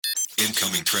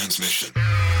Incoming transmission.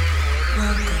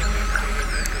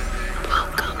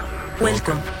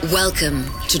 Welcome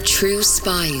to True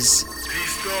Spies.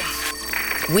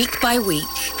 Week by week,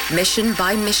 mission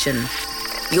by mission,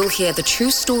 you'll hear the true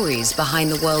stories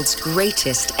behind the world's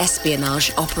greatest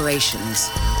espionage operations.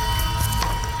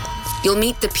 You'll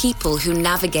meet the people who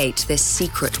navigate this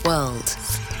secret world.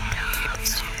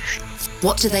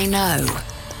 What do they know?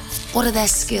 What are their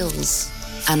skills?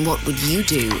 And what would you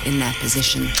do in their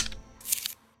position?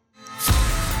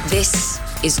 This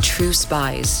is True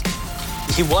Spies.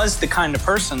 He was the kind of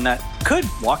person that could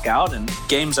walk out and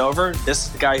game's over. This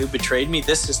is the guy who betrayed me.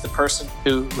 This is the person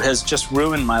who has just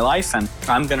ruined my life, and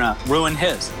I'm gonna ruin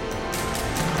his.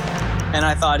 And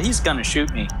I thought, he's gonna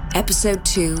shoot me. Episode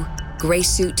 2, Grey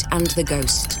Suit and the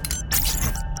Ghost.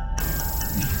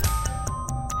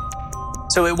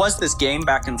 So it was this game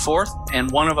back and forth,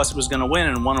 and one of us was gonna win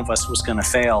and one of us was gonna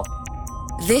fail.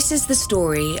 This is the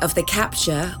story of the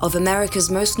capture of America's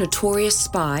most notorious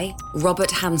spy, Robert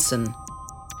Hanssen.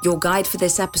 Your guide for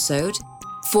this episode,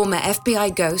 former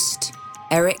FBI ghost,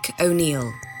 Eric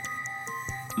O'Neill.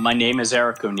 My name is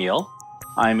Eric O'Neill.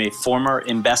 I'm a former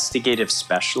investigative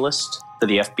specialist for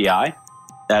the FBI.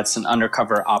 That's an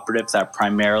undercover operative that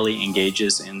primarily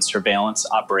engages in surveillance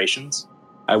operations.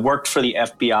 I worked for the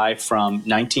FBI from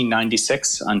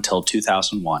 1996 until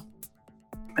 2001.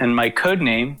 And my code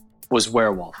name was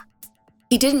Werewolf.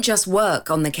 He didn't just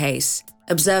work on the case,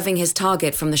 observing his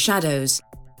target from the shadows.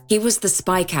 He was the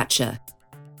spy catcher,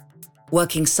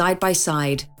 working side by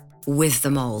side with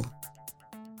them all.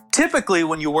 Typically,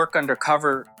 when you work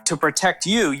undercover, to protect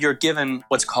you, you're given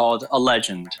what's called a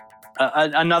legend,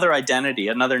 another identity,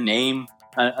 another name,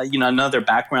 another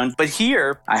background. But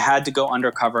here, I had to go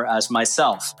undercover as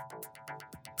myself.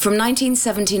 From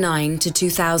 1979 to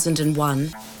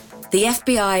 2001, the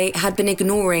FBI had been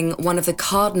ignoring one of the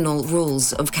cardinal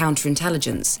rules of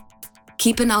counterintelligence.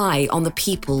 Keep an eye on the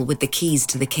people with the keys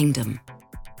to the kingdom.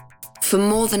 For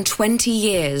more than 20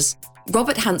 years,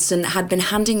 Robert Hanssen had been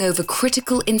handing over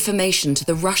critical information to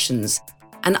the Russians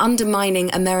and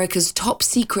undermining America's top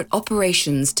secret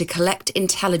operations to collect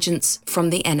intelligence from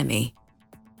the enemy.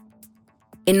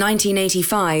 In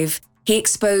 1985, he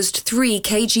exposed 3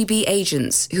 KGB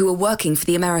agents who were working for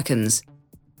the Americans.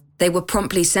 They were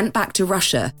promptly sent back to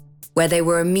Russia, where they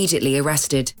were immediately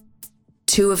arrested.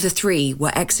 2 of the 3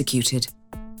 were executed.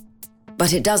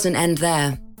 But it doesn't end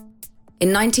there.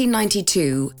 In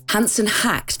 1992, Hanssen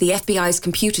hacked the FBI's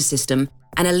computer system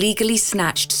and illegally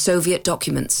snatched Soviet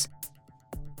documents.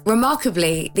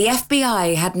 Remarkably, the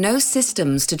FBI had no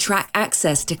systems to track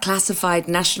access to classified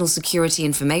national security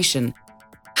information.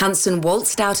 Hanssen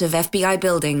waltzed out of FBI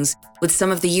buildings with some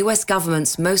of the US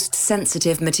government's most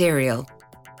sensitive material.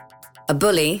 A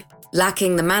bully,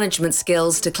 lacking the management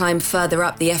skills to climb further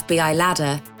up the FBI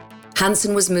ladder,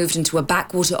 Hanssen was moved into a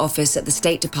backwater office at the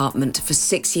State Department for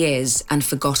 6 years and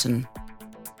forgotten.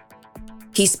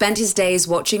 He spent his days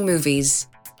watching movies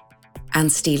and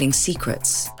stealing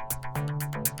secrets.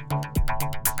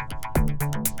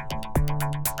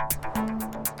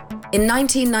 In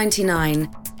 1999,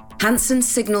 Hanssen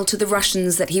signaled to the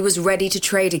Russians that he was ready to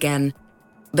trade again,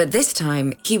 but this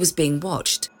time he was being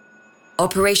watched.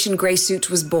 Operation Grey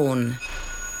Suit was born,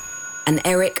 and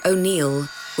Eric O'Neill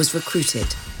was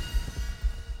recruited.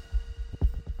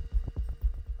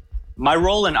 My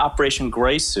role in Operation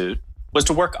Grey Suit was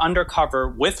to work undercover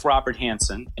with Robert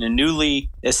Hanssen in a newly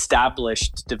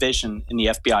established division in the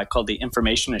FBI called the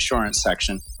Information Assurance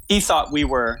Section. He thought we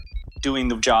were doing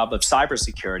the job of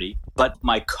cybersecurity, but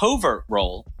my covert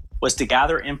role was to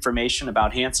gather information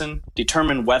about Hanssen,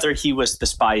 determine whether he was the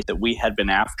spy that we had been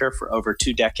after for over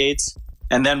 2 decades,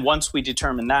 and then once we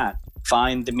determined that,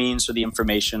 find the means or the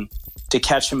information to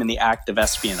catch him in the act of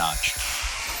espionage.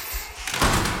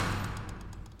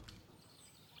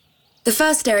 The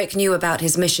first Eric knew about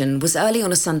his mission was early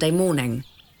on a Sunday morning.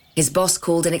 His boss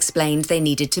called and explained they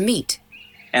needed to meet.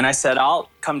 And I said, I'll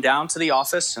come down to the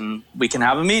office and we can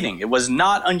have a meeting. It was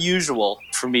not unusual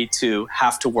for me to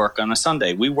have to work on a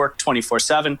Sunday. We worked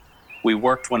 24/7. We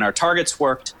worked when our targets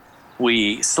worked.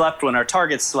 We slept when our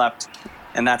targets slept.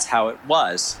 And that's how it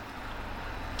was.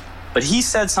 But he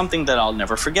said something that I'll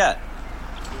never forget.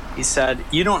 He said,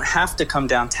 you don't have to come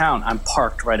downtown. I'm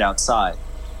parked right outside.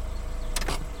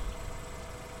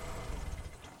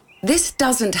 This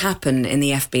doesn't happen in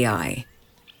the FBI.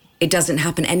 It doesn't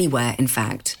happen anywhere, in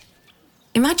fact.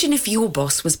 Imagine if your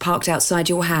boss was parked outside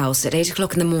your house at 8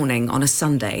 o'clock in the morning on a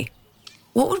Sunday.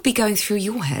 What would be going through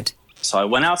your head? So I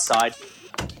went outside,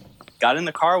 got in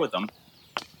the car with him,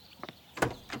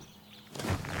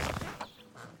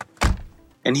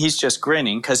 and he's just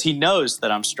grinning because he knows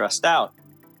that I'm stressed out.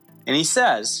 And he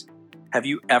says, have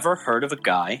you ever heard of a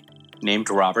guy named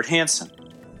Robert Hansen?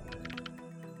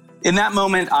 In that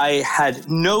moment, I had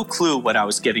no clue what I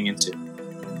was getting into.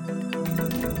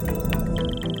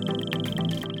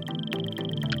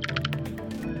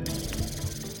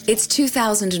 It's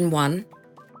 2001.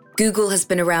 Google has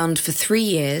been around for 3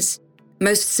 years.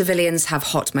 Most civilians have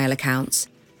Hotmail accounts.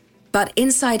 But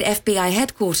inside FBI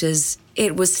headquarters,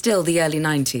 it was still the early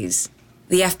 90s.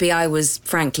 The FBI was,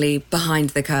 frankly,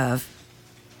 behind the curve.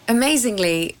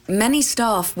 Amazingly, many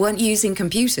staff weren't using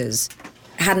computers,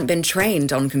 hadn't been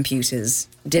trained on computers,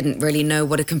 didn't really know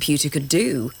what a computer could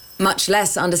do, much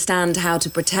less understand how to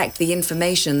protect the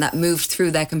information that moved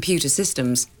through their computer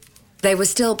systems. They were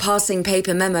still passing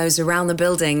paper memos around the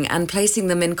building and placing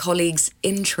them in colleagues'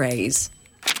 in trays.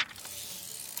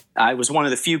 I was one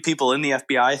of the few people in the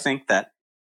FBI, I think, that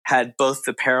had both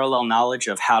the parallel knowledge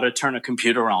of how to turn a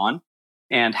computer on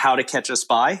and how to catch a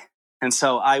spy. And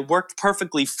so I worked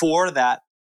perfectly for that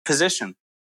position.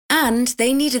 And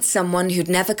they needed someone who'd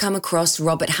never come across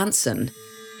Robert Hansen.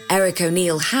 Eric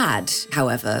O'Neill had,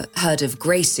 however, heard of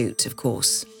Graysuit, of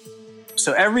course.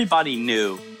 So everybody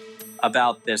knew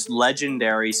about this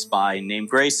legendary spy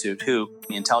named Graysuit, who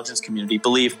the intelligence community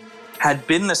believed had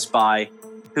been the spy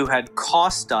who had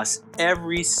cost us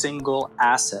every single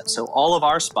asset. So all of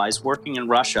our spies working in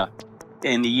Russia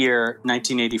in the year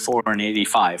 1984 and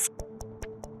 85.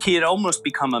 He had almost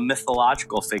become a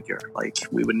mythological figure, like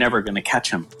we were never going to catch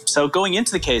him. So going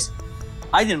into the case,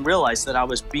 I didn't realize that I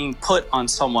was being put on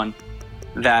someone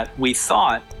that we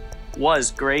thought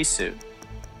was Graysuit.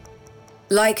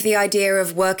 Like the idea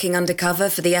of working undercover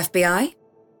for the FBI?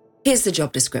 Here's the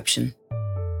job description.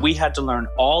 We had to learn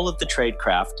all of the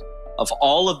tradecraft of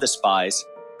all of the spies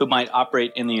who might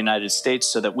operate in the United States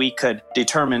so that we could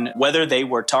determine whether they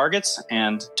were targets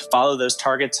and to follow those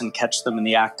targets and catch them in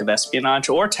the act of espionage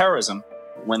or terrorism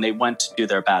when they went to do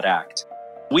their bad act.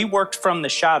 We worked from the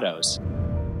shadows.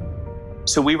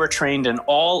 So we were trained in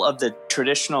all of the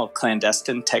traditional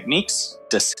clandestine techniques,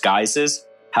 disguises,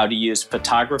 how to use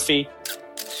photography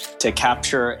to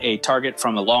capture a target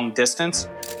from a long distance.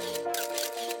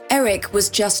 Eric was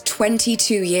just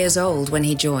 22 years old when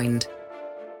he joined.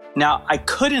 Now, I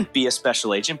couldn't be a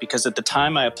special agent because at the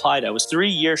time I applied, I was 3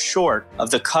 years short of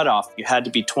the cutoff. You had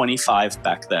to be 25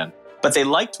 back then. But they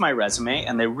liked my resume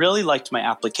and they really liked my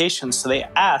application, so they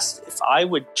asked if I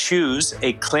would choose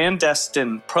a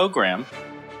clandestine program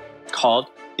called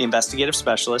the Investigative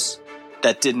Specialist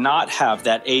that did not have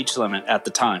that age limit at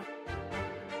the time.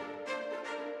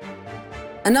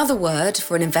 Another word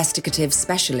for an investigative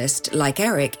specialist like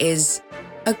Eric is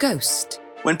a ghost.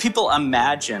 When people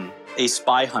imagine a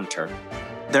spy hunter,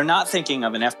 they're not thinking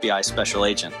of an FBI special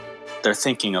agent. They're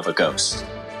thinking of a ghost.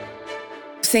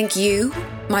 Think you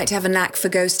might have a knack for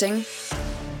ghosting?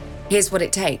 Here's what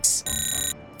it takes.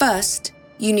 First,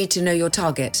 you need to know your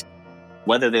target.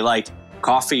 Whether they like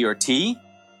coffee or tea,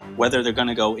 whether they're going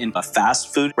to go in a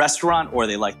fast food restaurant or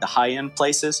they like the high-end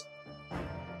places.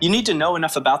 You need to know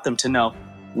enough about them to know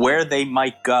where they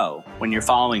might go when you're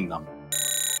following them.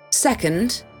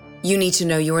 Second, you need to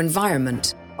know your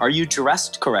environment. Are you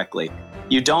dressed correctly?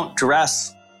 You don't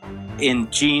dress in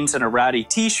jeans and a ratty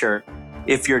t-shirt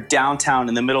if you're downtown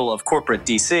in the middle of corporate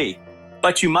DC,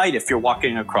 but you might if you're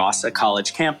walking across a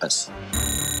college campus.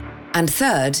 And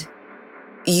third,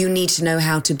 you need to know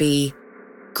how to be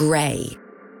gray.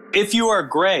 If you are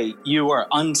gray, you are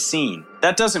unseen.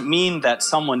 That doesn't mean that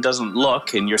someone doesn't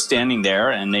look and you're standing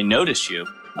there and they notice you.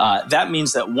 That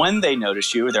means that when they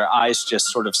notice you, their eyes just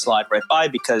sort of slide right by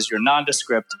because you're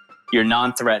nondescript, you're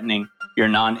non-threatening, you're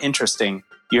non-interesting,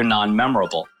 you're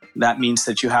non-memorable. That means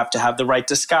that you have to have the right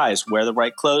disguise, wear the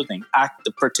right clothing, act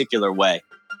the particular way,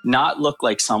 not look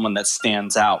like someone that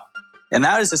stands out. And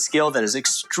that is a skill that is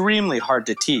extremely hard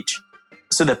to teach.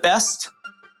 So the best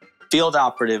field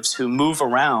operatives who move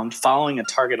around following a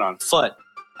target on foot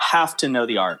have to know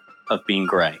the art of being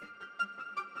gray.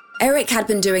 Eric had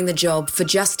been doing the job for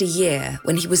just a year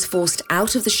when he was forced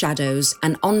out of the shadows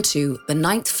and onto the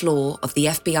 9th floor of the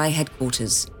FBI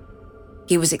headquarters.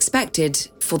 He was expected,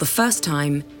 for the first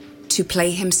time, to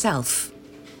play himself.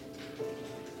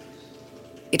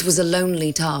 It was a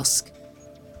lonely task.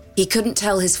 He couldn't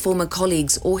tell his former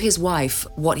colleagues or his wife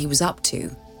what he was up to.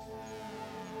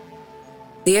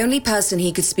 The only person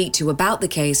he could speak to about the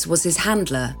case was his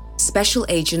handler, Special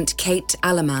Agent Kate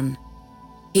Alleman.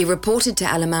 He reported to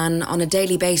Alleman on a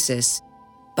daily basis,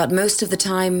 but most of the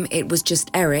time it was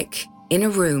just Eric in a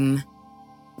room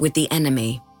with the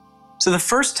enemy. So the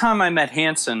first time I met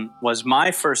Hansen was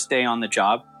my first day on the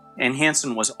job, and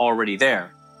Hansen was already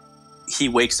there. He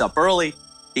wakes up early,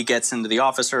 he gets into the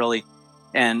office early,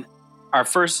 and our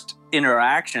first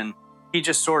interaction, he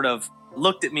just sort of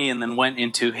looked at me and then went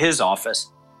into his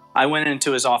office. I went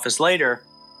into his office later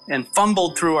and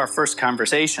fumbled through our first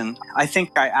conversation. I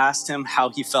think I asked him how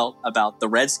he felt about the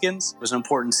Redskins. It was an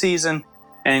important season.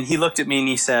 And he looked at me and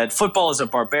he said, "Football is a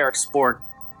barbaric sport,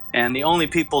 and the only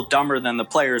people dumber than the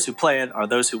players who play it are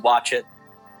those who watch it."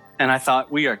 And I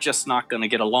thought, we are just not going to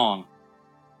get along.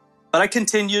 But I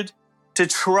continued to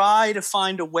try to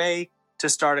find a way to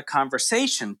start a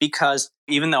conversation, because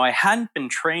even though I hadn't been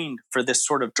trained for this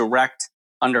sort of direct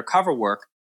undercover work,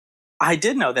 I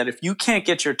did know that if you can't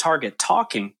get your target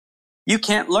talking, you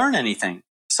can't learn anything.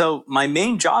 So my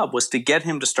main job was to get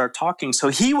him to start talking so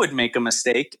he would make a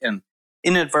mistake and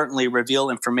inadvertently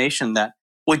reveal information that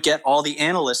would get all the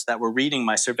analysts that were reading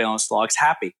my surveillance logs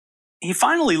happy. He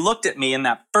finally looked at me in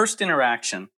that first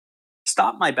interaction,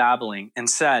 stopped my babbling, and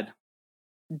said,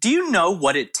 "Do you know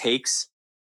what it takes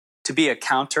to be a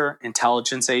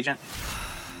counterintelligence agent?"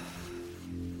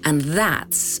 And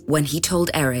that's when he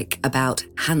told Eric about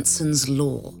Hanson's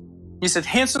Law. He said,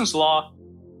 "Hanson's Law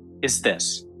is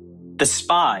this. The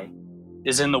spy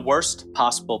is in the worst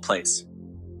possible place.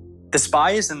 The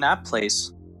spy is in that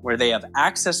place where they have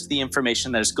access to the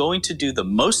information that is going to do the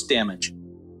most damage,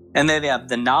 and they have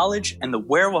the knowledge and the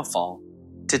wherewithal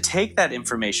to take that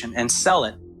information and sell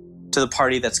it to the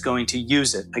party that's going to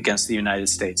use it against the United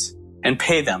States and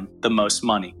pay them the most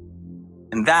money.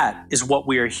 And that is what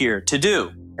we are here to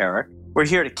do, Eric. We're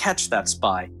here to catch that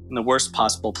spy in the worst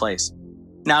possible place."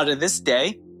 Now, to this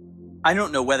day, I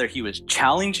don't know whether he was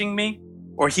challenging me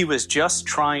or he was just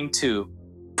trying to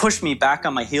push me back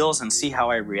on my heels and see how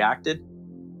I reacted.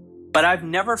 But I've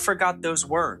never forgot those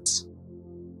words.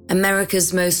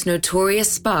 America's most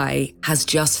notorious spy has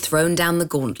just thrown down the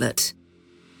gauntlet.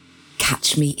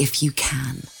 Catch me if you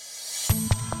can.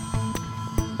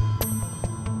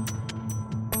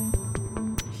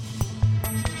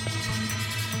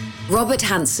 Robert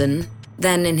Hanson,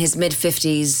 then in his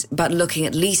mid-50s but looking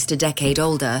at least a decade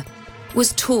older,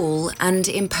 was tall and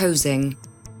imposing.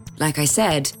 Like I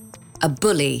said, a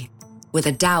bully with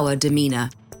a dour demeanor.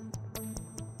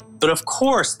 But of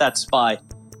course that spy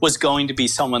was going to be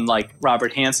someone like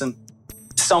Robert Hanson,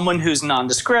 someone who's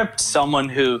nondescript, someone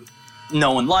who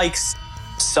no one likes,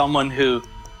 someone who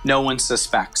no one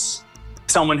suspects,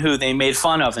 someone who they made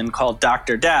fun of and called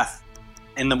Dr. Death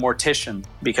in The Mortician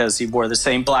because he wore the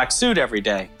same black suit every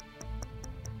day.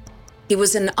 He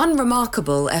was an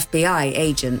unremarkable FBI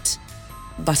agent,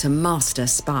 but a master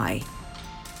spy.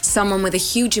 Someone with a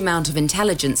huge amount of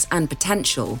intelligence and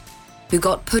potential who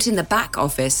got put in the back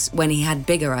office when he had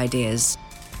bigger ideas.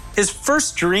 His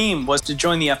first dream was to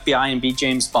join the FBI and be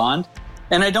James Bond.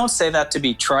 And I don't say that to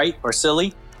be trite or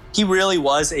silly. He really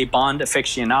was a Bond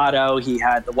aficionado. He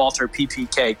had the Walther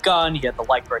PPK gun. He had the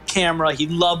Leica camera. He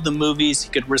loved the movies. He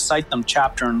could recite them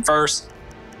chapter and verse.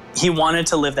 He wanted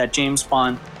to live that James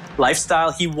Bond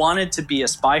lifestyle. He wanted to be a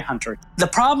spy hunter. The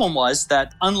problem was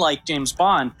that, unlike James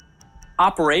Bond,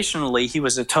 operationally, he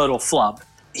was a total flub.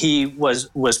 He was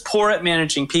poor at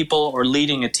managing people or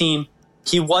leading a team.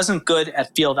 He wasn't good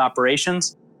at field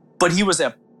operations, but he was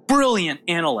a brilliant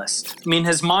analyst. I mean,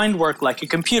 his mind worked like a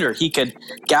computer. He could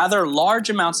gather large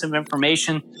amounts of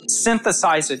information,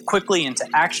 synthesize it quickly into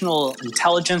actionable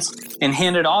intelligence, and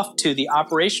hand it off to the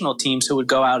operational teams who would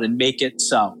go out and make it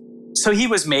so. So he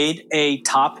was made a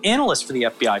top analyst for the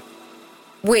FBI.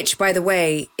 Which, by the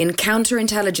way, in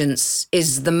counterintelligence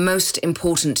is the most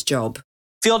important job.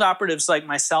 Field operatives like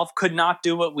myself could not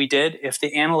do what we did if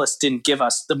the analysts didn't give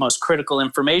us the most critical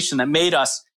information that made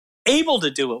us able to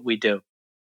do what we do.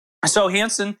 So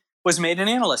Hanson was made an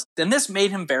analyst, and this made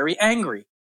him very angry.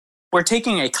 We're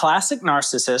taking a classic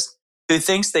narcissist who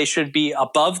thinks they should be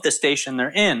above the station they're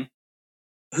in,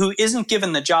 who isn't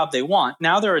given the job they want.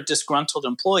 Now they're a disgruntled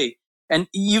employee. And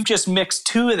you've just mixed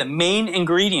two of the main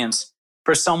ingredients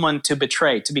for someone to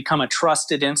betray, to become a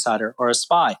trusted insider or a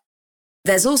spy.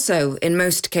 There's also, in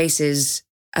most cases,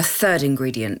 a third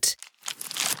ingredient: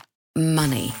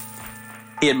 money.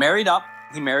 He had married up.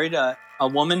 He married a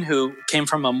woman who came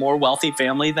from a more wealthy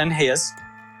family than his.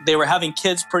 They were having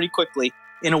kids pretty quickly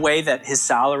in a way that his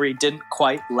salary didn't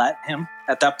quite let him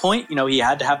at that point. You know, he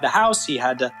had to have the house. He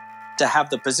had to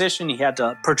have the position. He had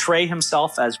to portray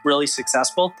himself as really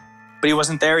successful, but he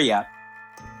wasn't there yet.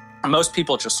 And most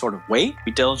people just sort of wait.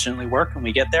 We diligently work and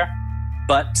we get there.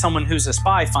 But someone who's a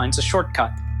spy finds a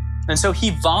shortcut. And so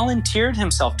he volunteered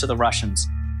himself to the Russians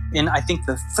in, I think,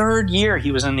 the third year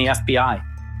he was in the FBI.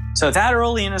 So that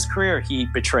early in his career, he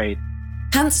betrayed.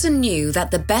 Hanson knew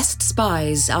that the best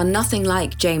spies are nothing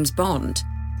like James Bond.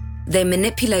 They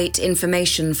manipulate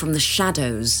information from the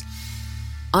shadows,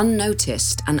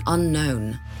 unnoticed and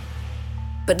unknown.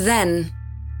 But then,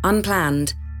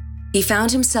 unplanned, he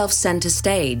found himself center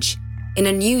stage in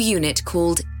a new unit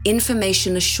called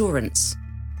Information Assurance,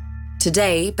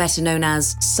 today better known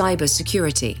as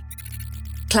cybersecurity.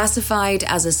 Classified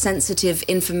as a sensitive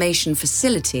information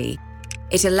facility,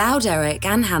 it allowed Eric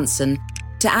and Hansen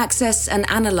to access and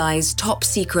analyze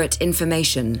top-secret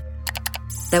information.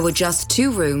 There were just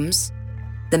 2 rooms,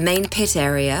 the main pit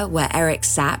area where Eric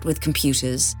sat with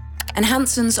computers, and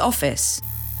Hansen's office.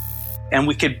 And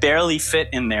we could barely fit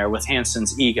in there with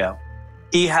Hansen's ego.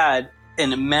 He had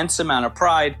an immense amount of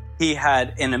pride. He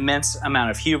had an immense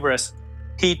amount of hubris.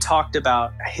 He talked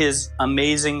about his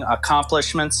amazing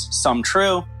accomplishments, some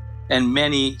true, and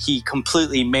many he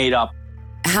completely made up.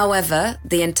 However,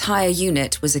 the entire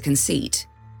unit was a conceit.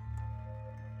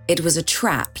 It was a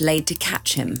trap laid to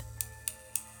catch him.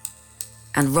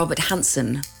 And Robert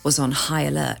Hansen was on high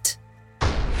alert.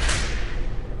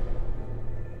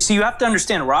 So you have to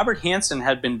understand, Robert Hansen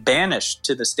had been banished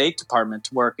to the State Department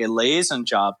to work a liaison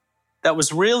job that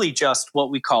was really just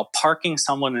what we call parking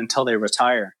someone until they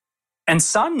retire. And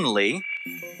suddenly,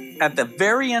 at the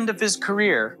very end of his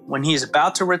career, when he's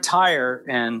about to retire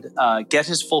and get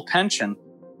his full pension,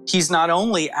 he's not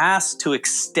only asked to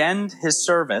extend his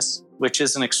service, which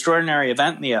is an extraordinary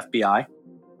event in the FBI,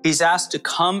 he's asked to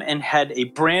come and head a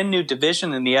brand new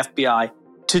division in the FBI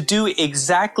to do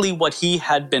exactly what he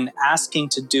had been asking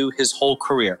to do his whole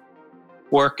career,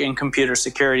 work in computer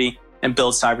security and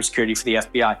build cybersecurity for the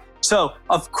FBI. So,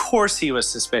 of course, he was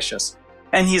suspicious.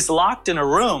 And he's locked in a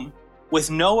room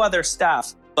with no other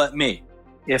staff but me.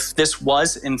 If this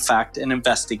was, in fact, an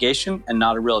investigation and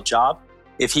not a real job,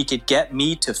 if he could get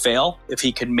me to fail, if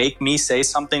he could make me say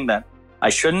something that I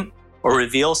shouldn't or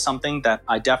reveal something that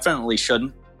I definitely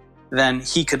shouldn't, then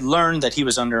he could learn that he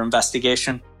was under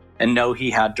investigation and know he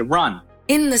had to run.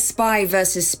 In the spy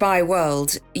versus spy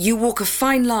world, you walk a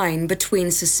fine line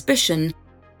between suspicion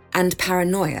and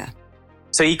paranoia.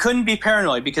 So he couldn't be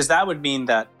paranoid because that would mean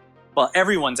that, well,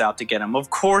 everyone's out to get him. Of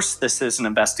course this is an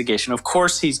investigation. Of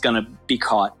course he's going to be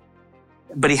caught.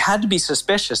 But he had to be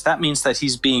suspicious. That means that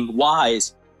he's being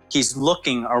wise. He's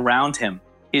looking around him.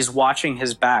 He's watching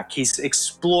his back. He's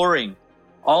exploring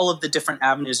all of the different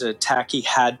avenues of attack he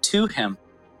had to him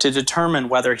to determine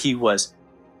whether he was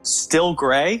still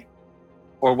gray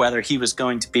or whether he was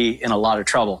going to be in a lot of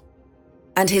trouble.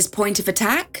 And his point of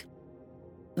attack?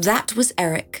 That was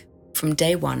Eric from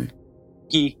day one.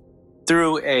 He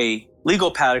threw a legal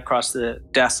pad across the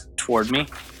desk toward me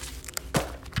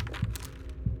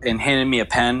and handed me a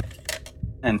pen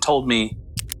and told me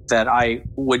that I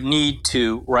would need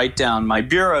to write down my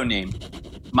bureau name,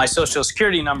 my social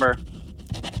security number,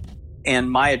 and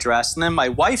my address, and then my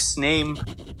wife's name,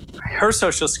 her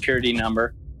social security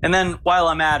number, and then while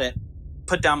I'm at it,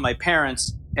 put down my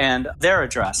parents and their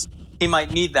address. He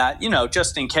might need that,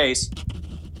 just in case.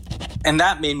 And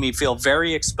that made me feel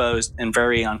very exposed and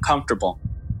very uncomfortable.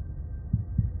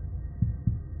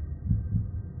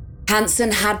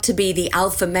 Hansen had to be the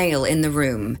alpha male in the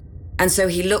room, and so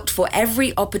he looked for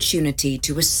every opportunity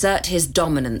to assert his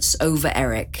dominance over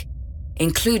Eric,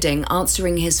 including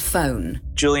answering his phone.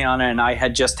 Juliana and I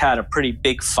had just had a pretty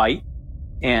big fight,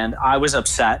 and I was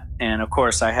upset. And of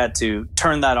course, I had to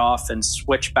turn that off and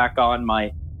switch back on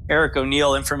my Eric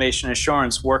O'Neill Information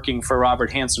Assurance working for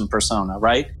Robert Hansen persona,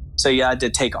 right? So you had to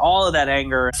take all of that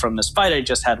anger from this fight I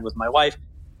just had with my wife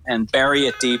and bury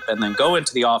it deep and then go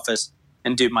into the office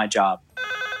and do my job.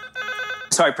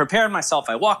 So I prepared myself.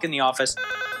 I walk in the office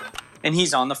and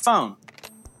he's on the phone.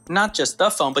 Not just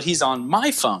the phone, but he's on my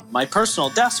phone, my personal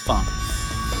desk phone.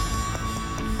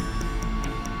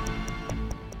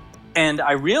 And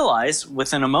I realize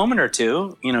within a moment or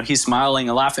two, he's smiling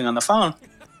and laughing on the phone.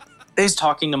 He's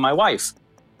talking to my wife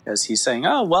as he's saying,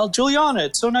 "Oh, well, Juliana,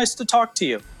 it's so nice to talk to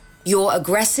you." Your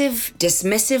aggressive,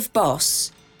 dismissive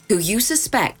boss, who you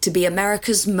suspect to be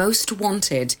America's most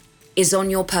wanted, is on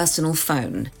your personal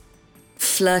phone,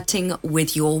 flirting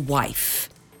with your wife.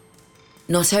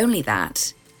 Not only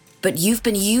that, but you've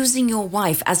been using your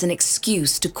wife as an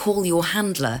excuse to call your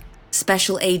handler,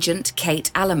 Special Agent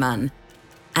Kate Alleman,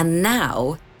 and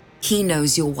now he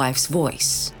knows your wife's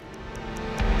voice.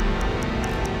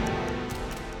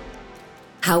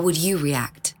 How would you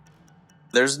react?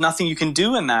 There's nothing you can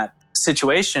do in that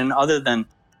situation other than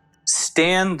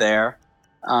stand there,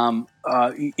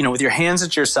 with your hands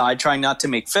at your side, trying not to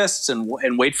make fists and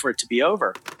wait for it to be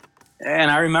over. And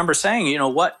I remember saying,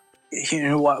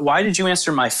 why did you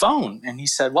answer my phone? And he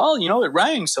said, well, it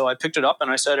rang. So I picked it up and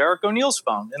I said, Eric O'Neill's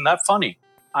phone. Isn't that funny?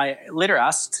 I later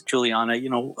asked Juliana,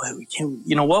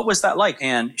 what was that like?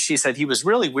 And she said he was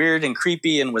really weird and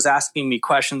creepy and was asking me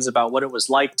questions about what it was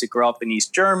like to grow up in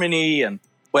East Germany and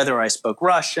whether I spoke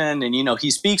Russian. And,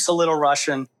 he speaks a little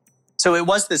Russian. So it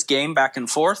was this game back and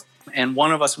forth, and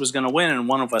one of us was going to win and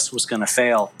one of us was going to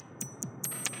fail.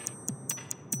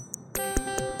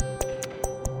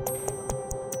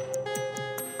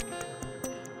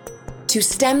 To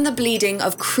stem the bleeding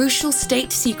of crucial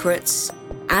state secrets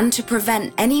and to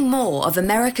prevent any more of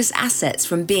America's assets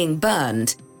from being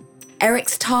burned,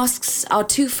 Eric's tasks are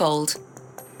twofold.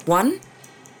 1,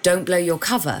 don't blow your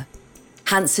cover.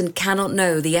 Hansen cannot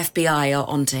know the FBI are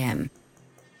onto him.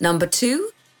 Number 2,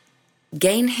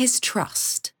 gain his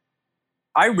trust.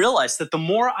 I realized that the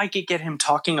more I could get him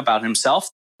talking about himself,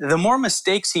 the more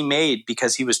mistakes he made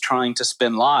because he was trying to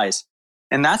spin lies.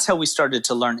 And that's how we started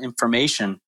to learn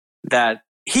information that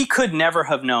he could never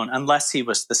have known unless he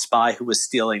was the spy who was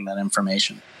stealing that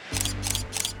information.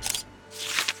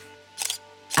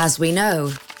 As we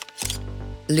know,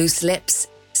 loose lips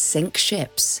sink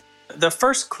ships. The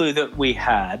first clue that we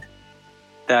had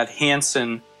that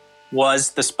Hansen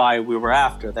was the spy we were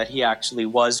after, that he actually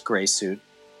was Gray Suit,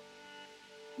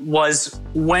 was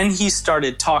when he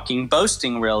started talking,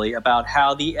 boasting really, about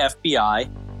how the FBI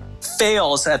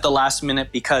fails at the last minute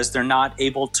because they're not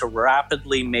able to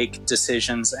rapidly make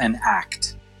decisions and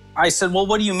act. I said, well,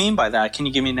 what do you mean by that? Can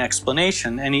you give me an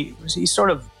explanation? And he sort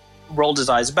of rolled his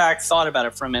eyes back, thought about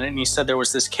it for a minute, and he said there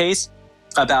was this case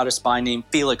about a spy named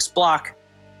Felix Bloch,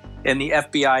 and the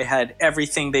FBI had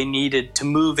everything they needed to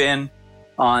move in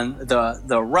on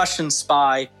the Russian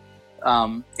spy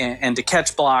and to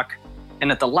catch Bloch.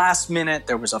 And at the last minute,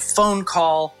 there was a phone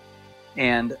call,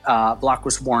 and Bloch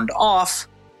was warned off,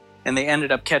 and they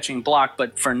ended up catching Bloch,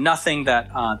 but for nothing that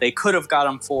they could have got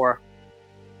him for.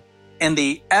 And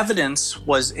the evidence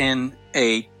was in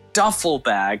a duffel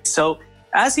bag. So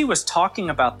as he was talking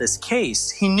about this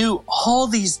case, he knew all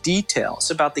these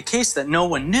details about the case that no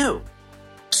one knew.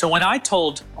 So when I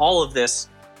told all of this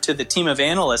to the team of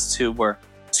analysts who were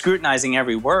scrutinizing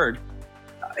every word,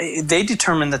 they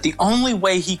determined that the only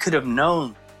way he could have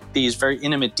known these very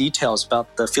intimate details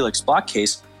about the Felix Bloch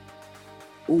case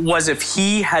was if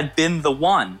he had been the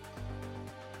one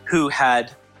who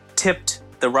had tipped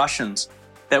the Russians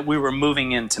that we were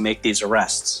moving in to make these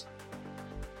arrests.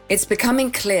 It's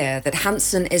becoming clear that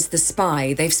Hansen is the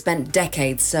spy they've spent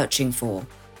decades searching for.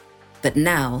 But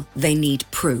now they need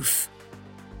proof.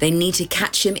 They need to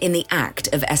catch him in the act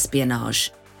of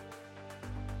espionage.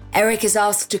 Eric is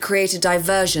asked to create a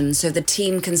diversion so the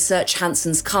team can search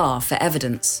Hansen's car for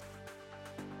evidence.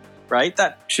 Right?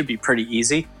 That should be pretty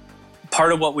easy.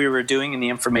 Part of what we were doing in the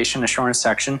information assurance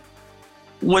section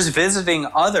was visiting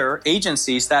other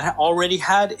agencies that already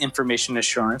had information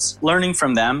assurance, learning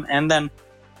from them, and then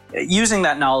using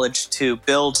that knowledge to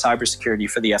build cybersecurity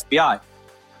for the FBI.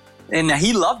 And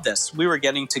he loved this. We were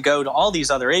getting to go to all these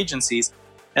other agencies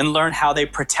and learn how they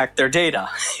protect their data.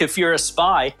 If you're a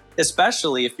spy,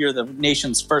 especially if you're the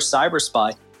nation's first cyber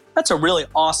spy, that's a really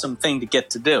awesome thing to get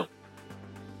to do.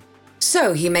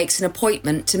 So he makes an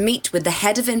appointment to meet with the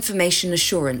head of information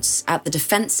assurance at the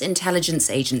Defense Intelligence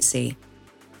Agency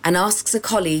and asks a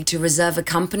colleague to reserve a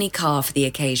company car for the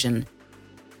occasion,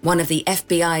 one of the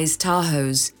FBI's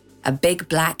Tahoes, a big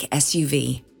black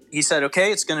SUV. He said,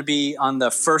 okay, it's going to be on the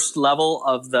first level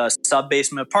of the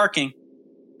sub-basement parking.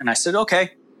 And I said,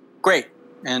 okay, great.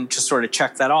 And just sort of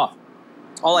check that off.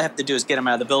 All I have to do is get him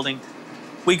out of the building.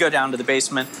 We go down to the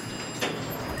basement.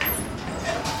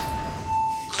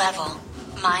 Level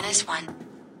 -1.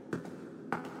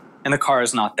 And the car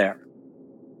is not there.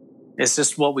 It's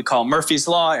just what we call Murphy's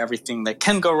Law. Everything that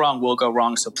can go wrong will go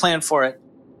wrong, so plan for it.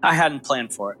 I hadn't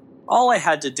planned for it. All I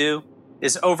had to do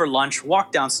is over lunch,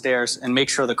 walk downstairs and make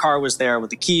sure the car was there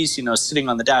with the keys, sitting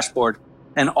on the dashboard,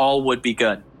 and all would be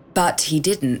good. But he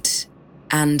didn't,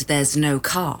 and there's no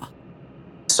car.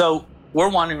 So we're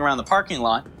wandering around the parking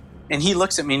lot, and he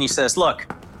looks at me and he says, look,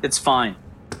 it's fine.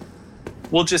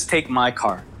 We'll just take my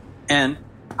car. And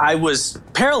I was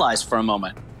paralyzed for a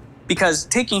moment because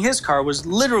taking his car was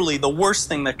literally the worst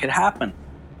thing that could happen.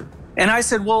 And I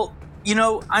said, well,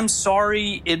 I'm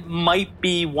sorry, it might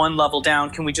be one level down.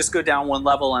 Can we just go down one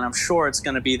level? And I'm sure it's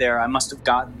going to be there. I must have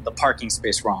gotten the parking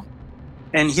space wrong.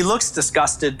 And he looks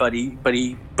disgusted, but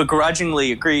he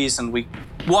begrudgingly agrees. And we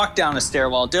walk down a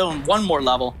stairwell, doing one more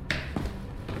level.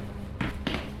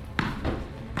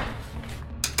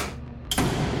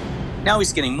 Now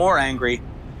he's getting more angry,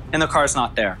 and the car's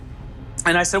not there.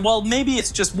 And I said, well, maybe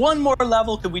it's just one more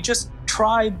level. Could we just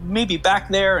try maybe back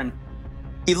there? And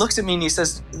he looks at me and he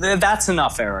says, that's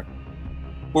enough, Eric.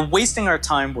 We're wasting our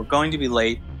time. We're going to be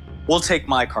late. We'll take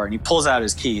my car. And he pulls out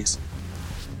his keys.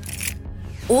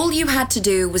 All you had to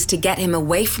do was to get him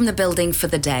away from the building for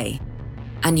the day,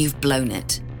 and you've blown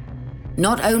it.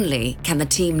 Not only can the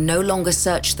team no longer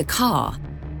search the car,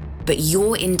 but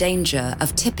you're in danger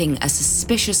of tipping a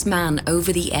suspicious man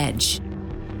over the edge.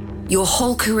 Your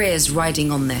whole career's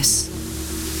riding on this.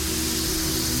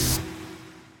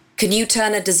 Can you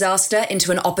turn a disaster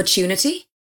into an opportunity?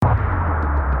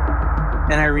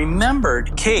 And I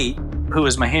remembered Kate, who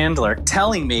was my handler,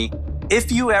 telling me,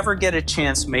 if you ever get a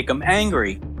chance, make him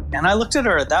angry. And I looked at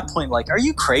her at that point like, are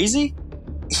you crazy?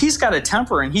 He's got a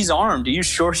temper and he's armed. Are you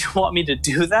sure you want me to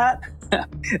do that?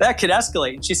 That could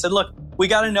escalate. And she said, look, we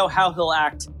got to know how he'll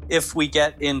act if we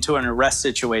get into an arrest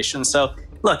situation. So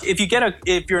look, if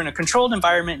you're in a controlled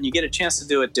environment and you get a chance to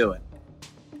do it, do it.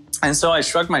 And so I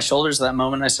shrugged my shoulders at that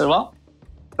moment. I said, well,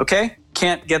 okay,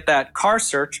 can't get that car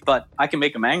searched, but I can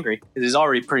make him angry because he's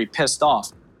already pretty pissed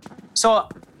off. So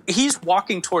he's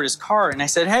walking toward his car and I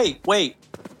said, hey, wait.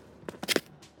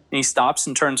 And he stops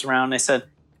and turns around and I said,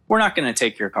 we're not going to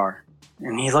take your car.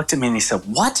 And he looked at me and he said,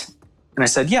 what? And I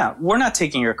said, yeah, we're not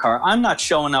taking your car. I'm not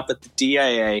showing up at the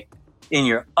DIA in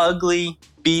your ugly,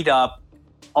 beat up,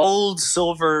 old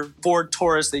silver Ford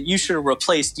Taurus that you should have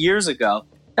replaced years ago.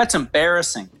 That's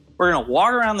embarrassing. We're going to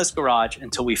walk around this garage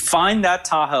until we find that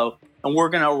Tahoe and we're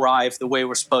going to arrive the way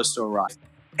we're supposed to arrive.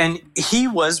 And he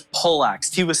was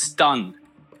poleaxed. He was stunned.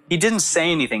 He didn't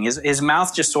say anything. His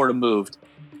mouth just sort of moved.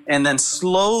 And then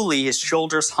slowly his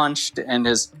shoulders hunched and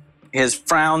his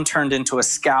frown turned into a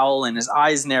scowl and his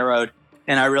eyes narrowed.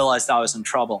 And I realized I was in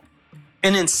trouble.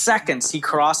 And in seconds, he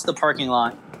crossed the parking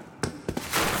lot.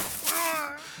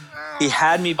 He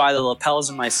had me by the lapels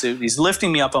of my suit. He's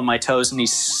lifting me up on my toes and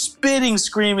he's spitting,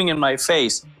 screaming in my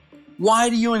face. Why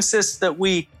do you insist that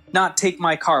we not take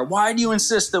my car? Why do you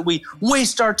insist that we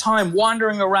waste our time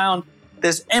wandering around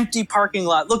this empty parking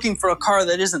lot looking for a car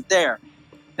that isn't there?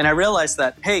 And I realized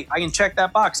that, hey, I can check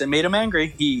that box. I made him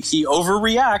angry. He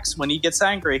overreacts when he gets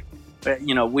angry. But,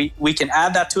 we can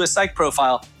add that to his psych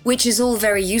profile. Which is all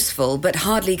very useful, but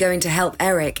hardly going to help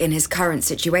Eric in his current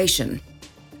situation.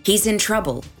 He's in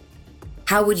trouble.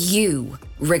 How would you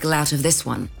wriggle out of this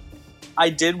one? I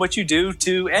did what you do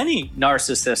to any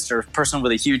narcissist or person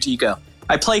with a huge ego.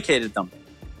 I placated them.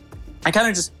 I kind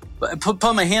of just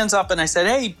put my hands up and I said,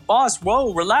 hey, boss,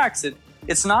 whoa, relax.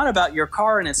 It's not about your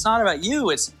car and it's not about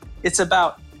you. It's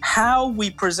about how we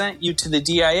present you to the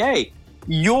DIA.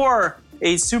 You're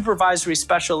a supervisory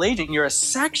special agent. You're a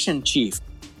section chief.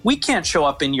 We can't show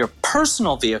up in your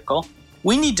personal vehicle.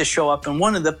 We need to show up in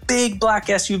one of the big black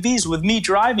SUVs with me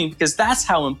driving because that's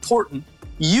how important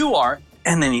you are.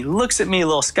 And then he looks at me a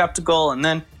little skeptical and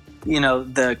then,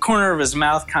 the corner of his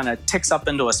mouth kind of ticks up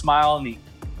into a smile and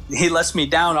he lets me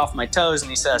down off my toes and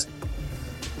he says,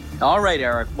 all right,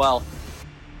 Eric, well,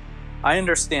 I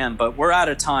understand, but we're out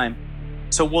of time,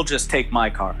 so we'll just take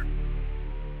my car.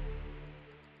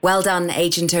 Well done,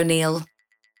 Agent O'Neill.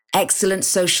 Excellent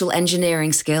social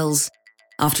engineering skills.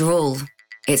 After all,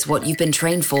 it's what you've been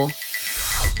trained for.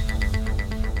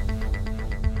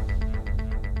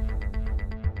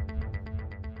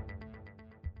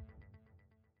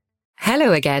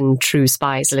 Hello again, True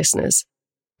Spies listeners.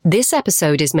 This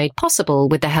episode is made possible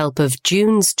with the help of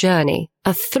June's Journey,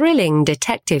 a thrilling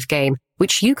detective game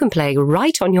which you can play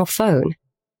right on your phone.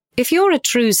 If you're a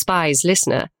True Spies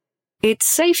listener, it's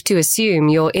safe to assume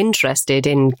you're interested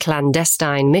in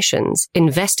clandestine missions,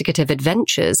 investigative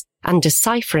adventures, and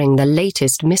deciphering the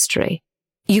latest mystery.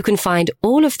 You can find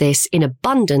all of this in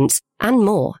abundance and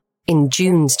more in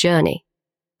June's Journey.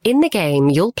 In the game,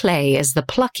 you'll play as the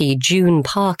plucky June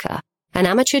Parker, an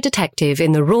amateur detective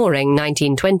in the roaring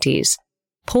 1920s.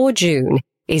 Poor June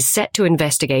is set to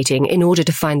investigating in order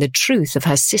to find the truth of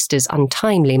her sister's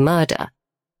untimely murder.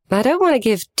 I don't want to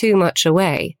give too much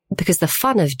away, because the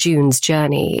fun of June's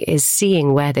Journey is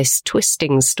seeing where this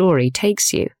twisting story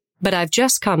takes you. But I've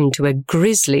just come to a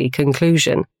grisly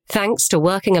conclusion, thanks to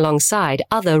working alongside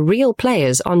other real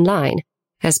players online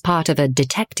as part of a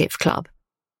detective club.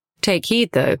 Take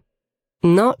heed, though.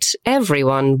 Not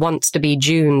everyone wants to be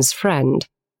June's friend.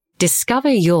 Discover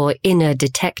your inner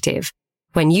detective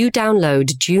when you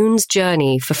download June's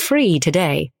Journey for free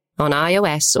today on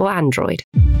iOS or Android.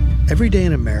 Every day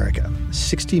in America,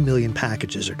 60 million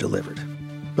packages are delivered,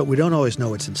 but we don't always know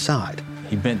what's inside.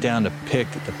 He bent down to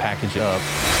pick the package up.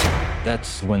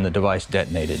 That's when the device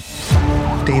detonated.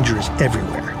 Danger is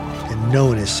everywhere, and no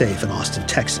one is safe in Austin,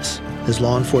 Texas, as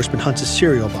law enforcement hunts a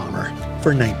serial bomber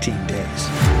for 19 days.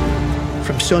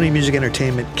 From Sony Music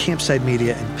Entertainment, Campside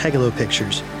Media, and Pegalo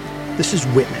Pictures, this is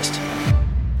Witnessed.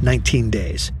 19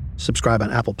 Days. Subscribe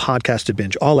on Apple Podcasts to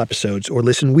binge all episodes or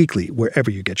listen weekly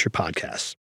wherever you get your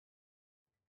podcasts.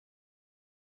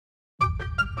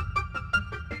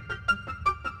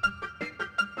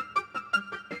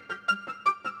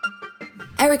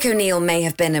 Eric O'Neill may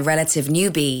have been a relative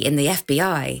newbie in the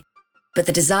FBI, but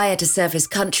the desire to serve his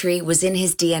country was in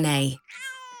his DNA.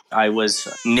 I was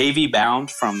Navy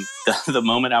bound from the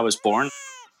moment I was born.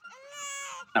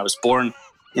 I was born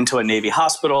into a Navy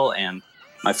hospital, and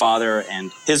my father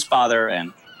and his father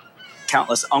and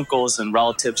countless uncles and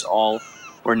relatives all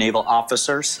were naval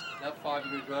officers. Left 5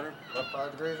 degrees rudder. Left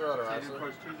 5 degrees rudder.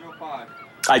 Approach 205.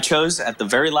 I chose at the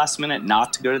very last minute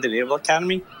not to go to the Naval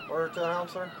Academy. Order to helm,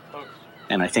 sir.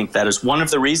 And I think that is one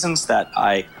of the reasons that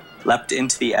I leapt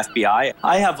into the FBI.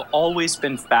 I have always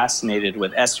been fascinated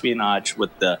with espionage,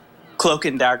 with the cloak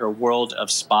and dagger world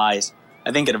of spies.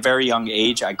 I think at a very young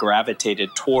age, I gravitated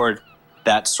toward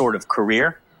that sort of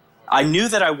career. I knew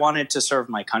that I wanted to serve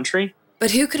my country.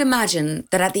 But who could imagine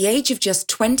that at the age of just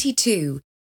 22,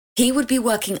 he would be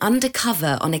working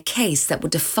undercover on a case that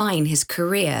would define his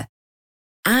career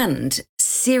and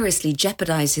seriously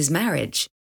jeopardize his marriage?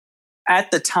 At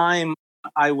the time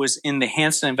I was in the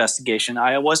Hanssen investigation,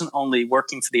 I wasn't only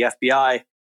working for the FBI,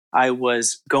 I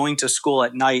was going to school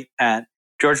at night at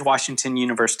George Washington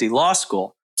University Law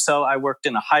School. So I worked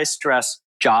in a high-stress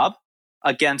job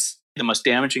against the most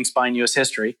damaging spy in U.S.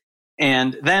 history.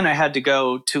 And then I had to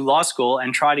go to law school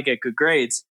and try to get good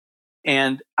grades.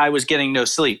 And I was getting no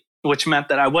sleep, which meant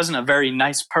that I wasn't a very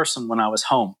nice person when I was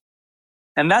home.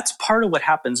 And that's part of what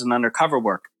happens in undercover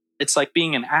work. It's like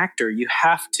being an actor. You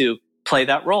have to play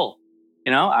that role.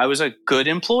 You know, I was a good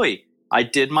employee. I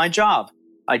did my job.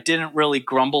 I didn't really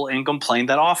grumble and complain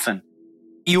that often.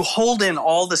 You hold in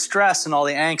all the stress and all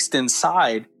the angst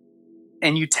inside,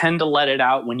 and you tend to let it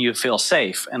out when you feel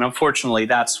safe. And unfortunately,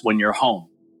 that's when you're home.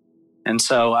 And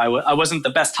so I wasn't the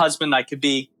best husband I could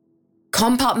be.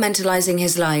 Compartmentalizing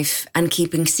his life and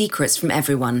keeping secrets from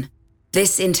everyone.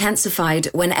 This intensified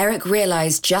when Eric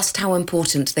realized just how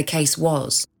important the case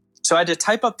was. So I had to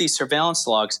type up these surveillance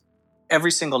logs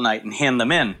every single night and hand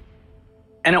them in.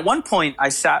 And at one point, I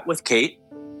sat with Kate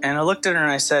and I looked at her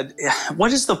and I said,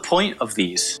 what is the point of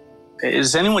these?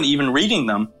 Is anyone even reading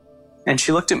them? And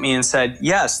she looked at me and said,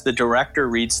 yes, the director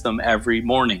reads them every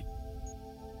morning.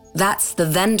 That's the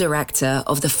then director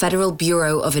of the Federal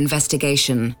Bureau of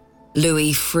Investigation,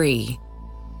 Louis Freeh.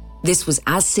 This was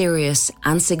as serious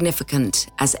and significant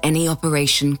as any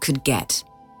operation could get.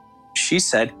 She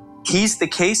said, he's the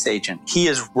case agent. He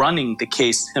is running the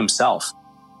case himself.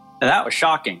 And that was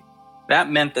shocking.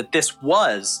 That meant that this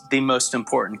was the most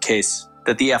important case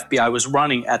that the FBI was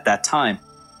running at that time.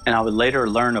 And I would later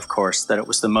learn, of course, that it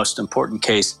was the most important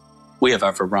case we have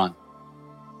ever run.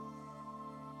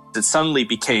 It suddenly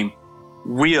became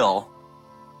real,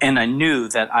 and I knew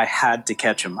that I had to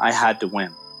catch him. I had to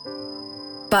win.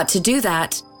 But to do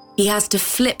that, he has to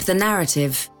flip the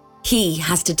narrative. He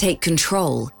has to take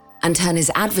control and turn his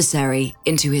adversary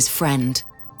into his friend.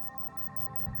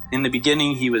 In the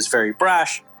beginning, he was very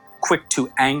brash, quick to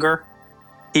anger.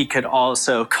 He could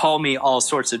also call me all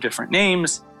sorts of different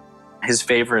names. His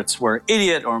favorites were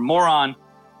idiot or moron.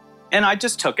 And I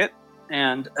just took it.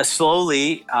 And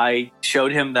slowly, I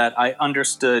showed him that I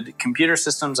understood computer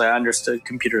systems. I understood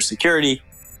computer security.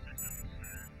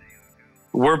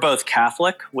 We're both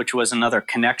Catholic, which was another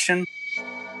connection.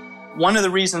 One of the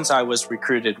reasons I was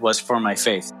recruited was for my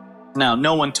faith. Now,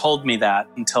 no one told me that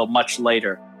until much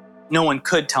later. No one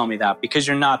could tell me that because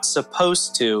you're not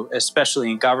supposed to,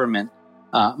 especially in government,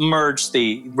 merge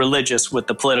the religious with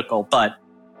the political. But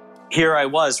here I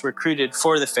was recruited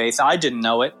for the faith. I didn't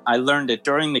know it. I learned it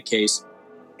during the case.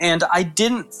 And I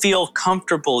didn't feel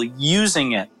comfortable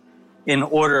using it in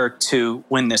order to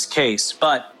win this case.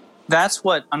 But that's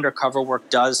what undercover work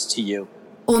does to you.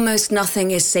 Almost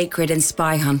nothing is sacred in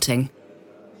spy hunting.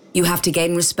 You have to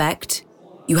gain respect.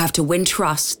 You have to win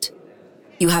trust.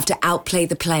 You have to outplay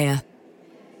the player.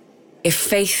 If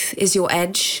faith is your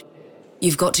edge,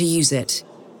 you've got to use it.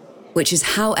 Which is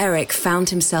how Eric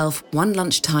found himself one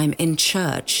lunchtime in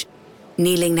church,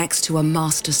 kneeling next to a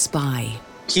master spy.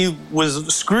 He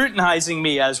was scrutinizing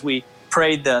me as we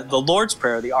prayed the Lord's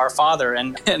Prayer, the Our Father,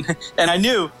 and I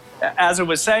knew, as I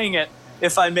was saying it,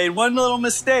 if I made one little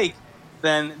mistake,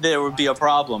 then there would be a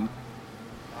problem.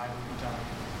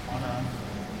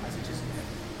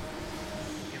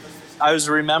 I was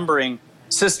remembering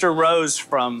Sister Rose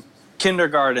from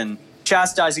kindergarten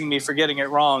chastising me for getting it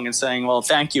wrong and saying, well,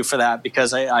 thank you for that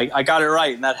because I got it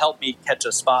right and that helped me catch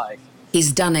a spy.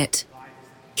 He's done it.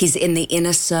 He's in the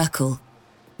inner circle.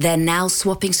 They're now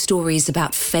swapping stories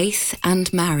about faith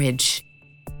and marriage.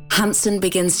 Hanssen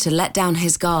begins to let down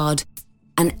his guard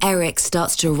and Eric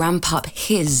starts to ramp up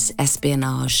his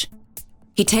espionage.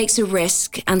 He takes a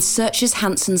risk and searches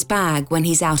Hanssen's bag when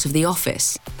he's out of the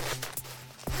office.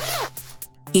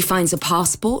 He finds a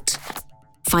passport,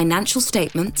 financial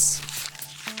statements,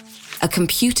 a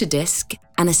computer disk,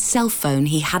 and a cell phone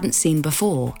he hadn't seen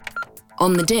before.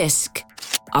 On the disk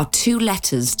are 2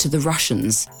 letters to the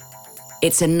Russians.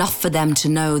 It's enough for them to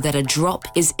know that a drop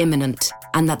is imminent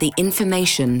and that the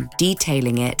information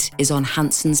detailing it is on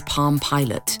Hansen's Palm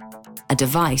Pilot, a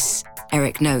device,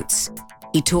 Eric notes,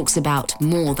 he talks about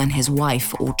more than his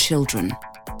wife or children.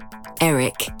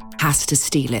 Eric has to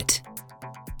steal it.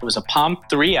 It was a Palm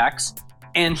 3X,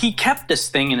 and he kept this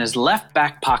thing in his left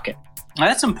back pocket. Now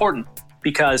that's important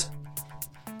because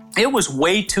it was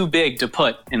way too big to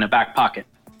put in a back pocket.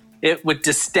 It would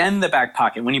distend the back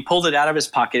pocket. When he pulled it out of his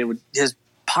pocket, his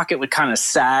pocket would kind of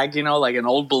sag, like an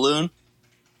old balloon.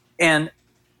 And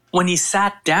when he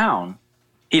sat down,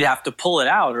 he'd have to pull it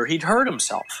out or he'd hurt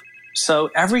himself. So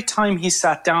every time he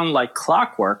sat down like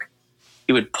clockwork,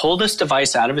 he would pull this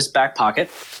device out of his back pocket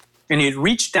and he'd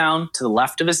reach down to the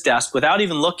left of his desk without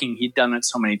even looking. He'd done it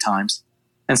so many times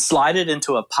and slide it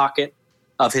into a pocket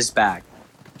of his bag.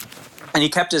 And he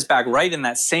kept his bag right in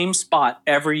that same spot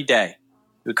every day.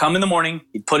 He would come in the morning,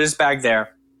 he'd put his bag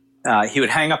there, he would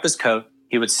hang up his coat,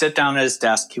 he would sit down at his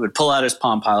desk, he would pull out his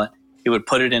Palm Pilot, he would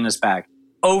put it in his bag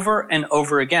over and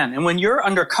over again. And when you're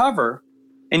undercover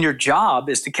and your job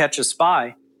is to catch a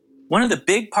spy, one of the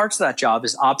big parts of that job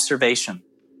is observation,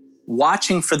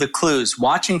 watching for the clues,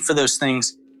 watching for those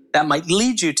things that might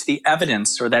lead you to the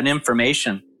evidence or that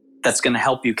information that's going to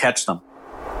help you catch them.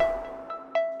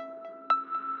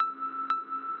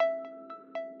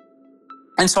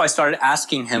 And so I started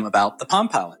asking him about the Palm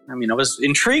Pilot. I was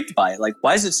intrigued by it. Like,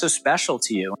 why is it so special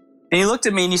to you? And he looked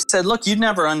at me and he said, look, you'd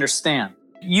never understand.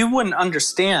 You wouldn't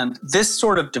understand. This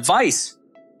sort of device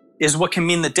is what can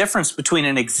mean the difference between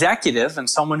an executive and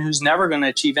someone who's never going to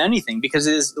achieve anything, because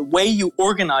it is the way you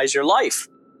organize your life.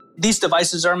 These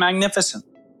devices are magnificent.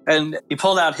 And he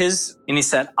pulled out his and he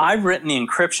said, I've written the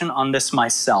encryption on this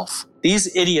myself.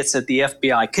 These idiots at the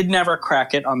FBI could never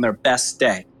crack it on their best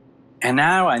day. And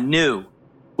now I knew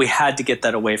we had to get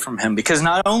that away from him, because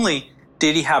not only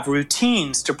did he have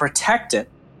routines to protect it,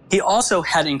 he also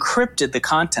had encrypted the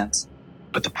contents.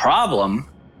 But the problem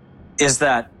is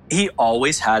that he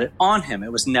always had it on him.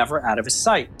 It was never out of his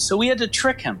sight. So we had to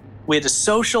trick him. We had to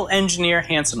social engineer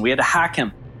Hansen. We had to hack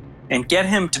him and get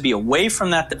him to be away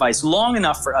from that device long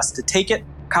enough for us to take it,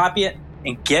 copy it,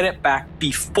 and get it back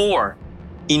before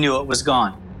he knew it was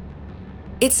gone.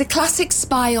 It's a classic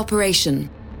spy operation.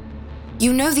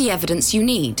 You know the evidence you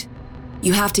need.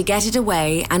 You have to get it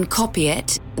away and copy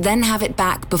it, then have it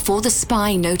back before the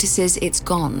spy notices it's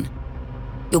gone.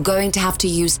 You're going to have to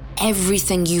use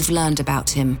everything you've learned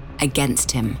about him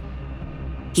against him.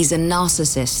 He's a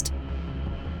narcissist.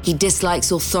 He dislikes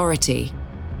authority.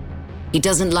 He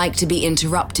doesn't like to be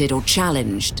interrupted or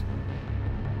challenged.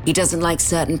 He doesn't like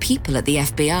certain people at the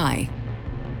FBI.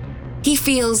 He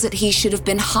feels that he should have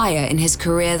been higher in his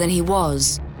career than he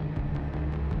was.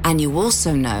 And you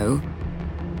also know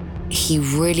he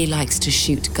really likes to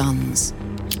shoot guns.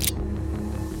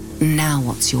 Now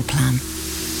what's your plan?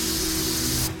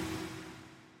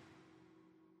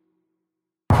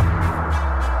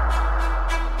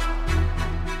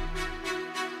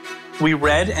 We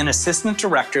read an assistant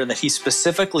director that he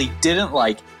specifically didn't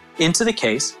like into the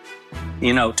case,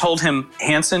 told him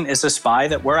Hansen is a spy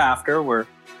that we're after. We're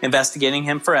investigating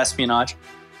him for espionage.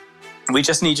 We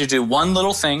just need you to do one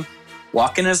little thing,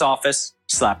 walk in his office,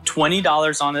 slap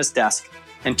 $20 on his desk,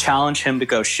 and challenge him to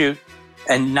go shoot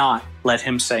and not let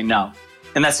him say no.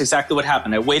 And that's exactly what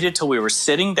happened. I waited till we were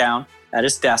sitting down at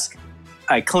his desk.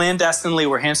 I clandestinely,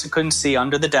 where Hansen couldn't see,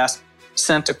 under the desk,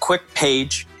 sent a quick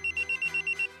page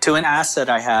to an asset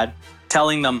I had,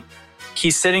 telling them,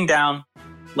 he's sitting down,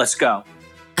 let's go.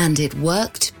 And it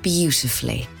worked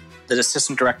beautifully. The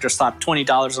assistant director slapped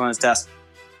 $20 on his desk,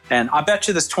 and I bet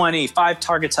you this 20, 5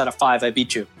 targets out of 5, I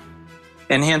beat you.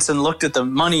 And Hansen looked at the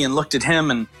money and looked at him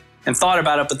and thought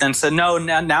about it, but then said, no,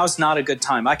 now's not a good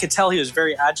time. I could tell he was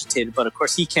very agitated, but of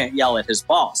course he can't yell at his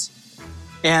boss.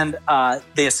 And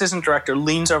the assistant director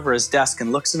leans over his desk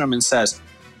and looks at him and says,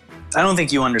 I don't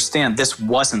think you understand, this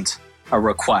wasn't a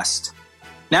request.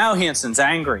 Now Hansen's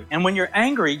angry. And when you're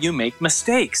angry, you make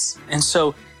mistakes. And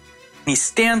so he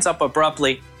stands up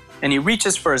abruptly and he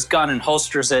reaches for his gun and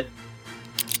holsters it.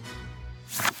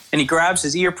 And he grabs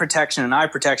his ear protection and eye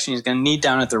protection he's going to need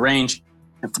down at the range.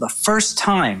 And for the first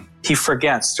time, he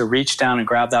forgets to reach down and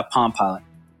grab that Palm Pilot.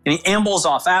 And he ambles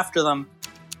off after them.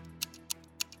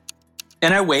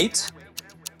 And I wait.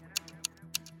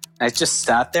 I just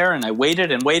sat there and I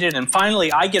waited and waited. And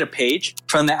finally, I get a page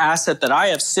from the asset that I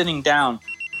have sitting down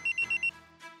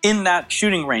in that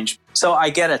shooting range. So I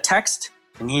get a text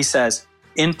and he says,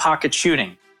 in pocket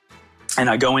shooting. And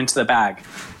I go into the bag.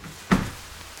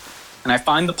 And I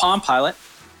find the Palm Pilot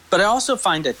But I also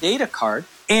find a data card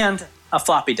and a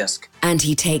floppy disk. And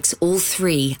he takes all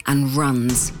three and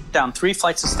runs. Down 3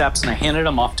 flights of steps, and I handed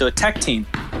them off to a tech team.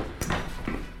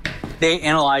 They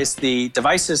analyze the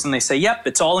devices and they say, yep,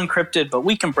 it's all encrypted, but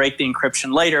we can break the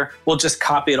encryption later. We'll just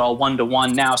copy it all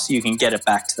one-to-one now so you can get it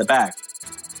back to the bag.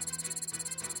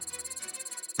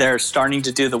 They're starting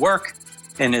to do the work,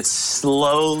 and it's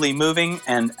slowly moving.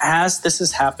 And as this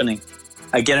is happening,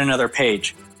 I get another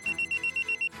page.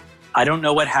 I don't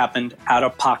know what happened, out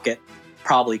of pocket,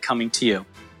 probably coming to you.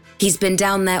 He's been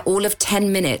down there all of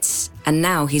 10 minutes, and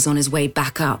now he's on his way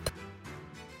back up.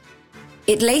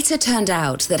 It later turned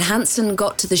out that Hansen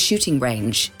got to the shooting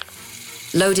range,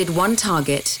 loaded one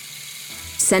target,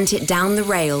 sent it down the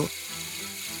rail,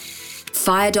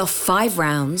 fired off 5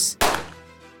 rounds,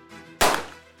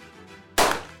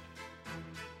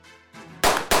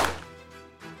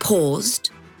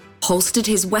 paused, holstered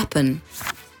his weapon,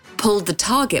 pulled the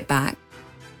target back,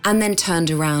 and then turned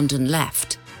around and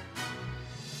left.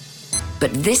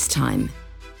 But this time,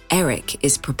 Eric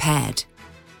is prepared.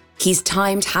 He's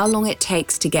timed how long it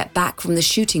takes to get back from the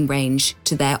shooting range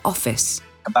to their office.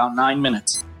 About 9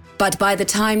 minutes. But by the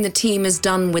time the team is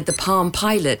done with the Palm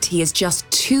Pilot, he has just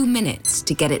 2 minutes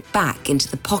to get it back into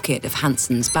the pocket of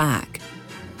Hansen's bag.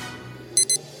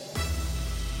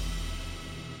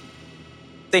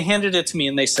 They handed it to me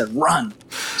and they said, run.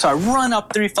 So I run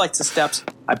up 3 flights of steps.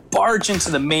 I barge into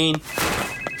the main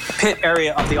pit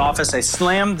area of the office. I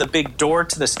slam the big door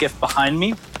to the skiff behind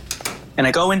me. And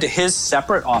I go into his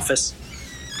separate office.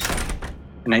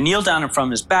 And I kneel down in front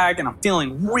of his bag and I'm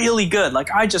feeling really good.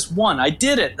 Like I just won. I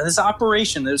did it. This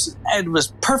operation, it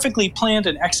was perfectly planned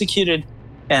and executed.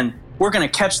 And we're going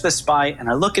to catch this spy. And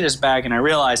I look at his bag and I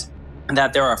realize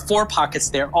that there are 4 pockets.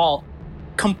 They're all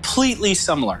completely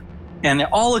similar. And they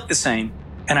all look the same.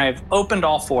 And I've opened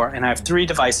all 4 and I have 3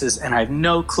 devices and I have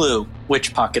no clue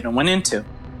which pocket it went into.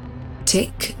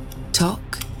 Tick,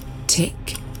 tock,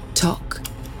 tick, tock.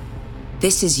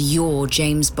 This is your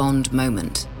James Bond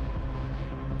moment.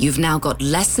 You've now got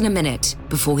less than a minute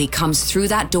before he comes through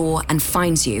that door and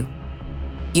finds you.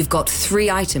 You've got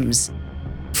 3 items,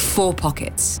 4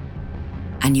 pockets,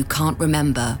 and you can't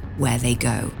remember where they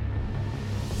go.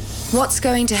 What's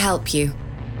going to help you?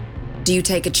 Do you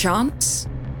take a chance?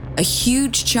 A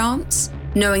huge chance,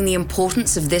 knowing the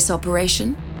importance of this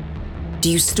operation? Do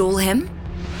you stall him?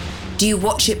 Do you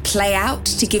watch it play out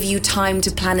to give you time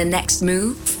to plan a next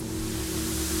move?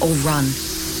 Or run?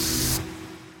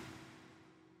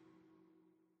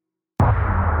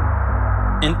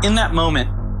 And in that moment,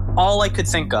 all I could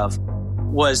think of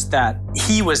was that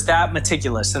he was that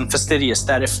meticulous and fastidious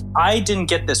that if I didn't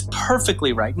get this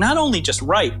perfectly right, not only just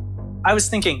right, I was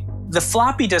thinking the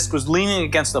floppy disk was leaning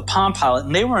against the Palm Pilot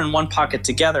and they were in one pocket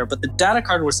together, but the data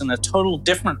card was in a total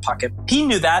different pocket. He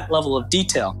knew that level of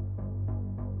detail.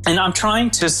 And I'm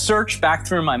trying to search back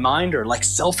through my mind or like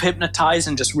self-hypnotize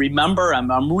and just remember.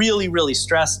 I'm really, really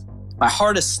stressed. My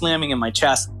heart is slamming in my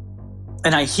chest.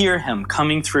 And I hear him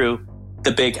coming through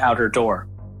the big outer door.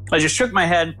 I just shook my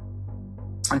head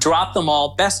and dropped them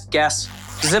all, best guess,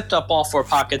 zipped up all 4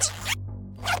 pockets,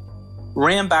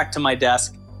 ran back to my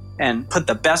desk and put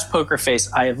the best poker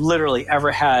face I have literally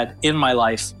ever had in my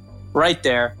life right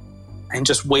there and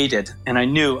just waited. And I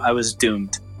knew I was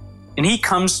doomed. And he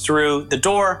comes through the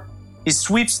door, he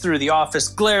sweeps through the office,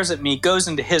 glares at me, goes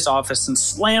into his office and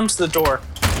slams the door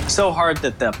so hard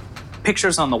that the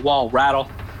pictures on the wall rattle.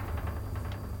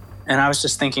 And I was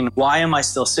just thinking, why am I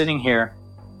still sitting here?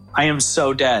 I am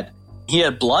so dead. He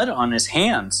had blood on his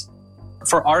hands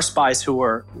for our spies who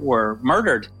were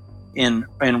murdered in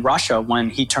Russia when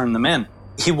he turned them in.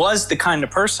 He was the kind of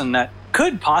person that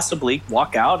could possibly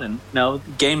walk out and, no,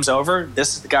 game's over.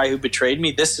 This is the guy who betrayed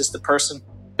me. This is the person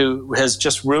who has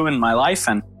just ruined my life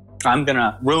and I'm going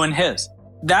to ruin his.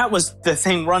 That was the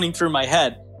thing running through my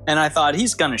head. And I thought,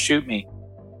 he's going to shoot me.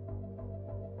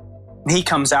 He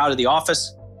comes out of the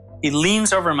office. He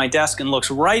leans over my desk and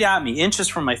looks right at me, inches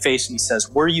from my face, and he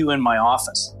says, were you in my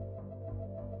office?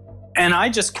 And I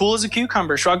just, cool as a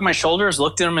cucumber, shrugged my shoulders,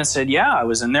 looked at him and said, yeah, I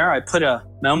was in there. I put a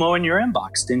memo in your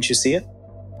inbox. Didn't you see it?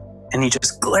 And he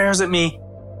just glares at me.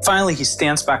 Finally, he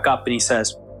stands back up and he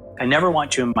says, I never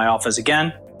want you in my office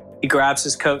again. He grabs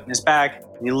his coat and his bag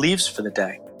and he leaves for the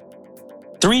day.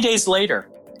 3 days later,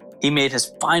 he made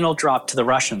his final drop to the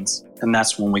Russians, and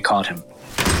that's when we caught him.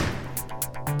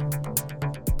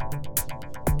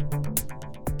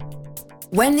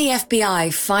 When the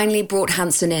FBI finally brought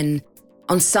Hansen in,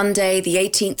 on Sunday, the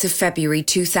 18th of February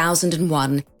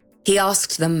 2001, he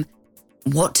asked them,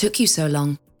 what took you so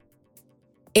long?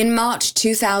 In March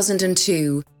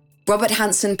 2002, Robert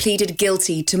Hansen pleaded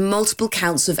guilty to multiple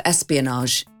counts of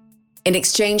espionage. In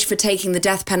exchange for taking the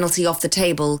death penalty off the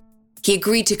table, he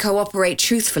agreed to cooperate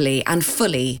truthfully and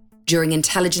fully during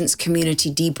intelligence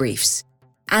community debriefs,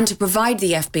 and to provide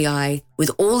the FBI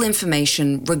with all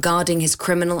information regarding his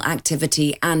criminal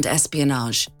activity and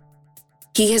espionage.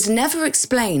 He has never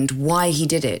explained why he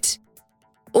did it,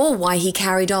 or why he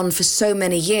carried on for so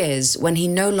many years when he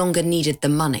no longer needed the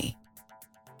money.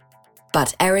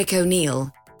 But Eric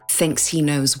O'Neill thinks he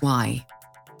knows why.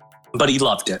 But he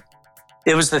loved it.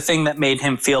 It was the thing that made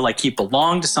him feel like he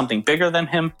belonged to something bigger than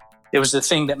him. It was the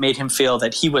thing that made him feel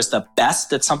that he was the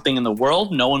best at something in the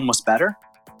world. No one was better.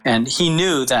 And he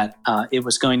knew that it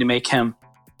was going to make him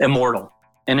immortal.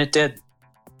 And it did.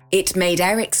 It made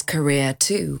Eric's career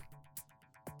too.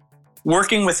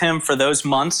 Working with him for those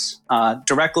months,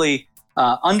 directly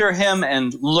under him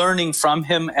and learning from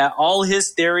him all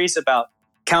his theories about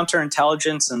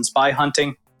counterintelligence and spy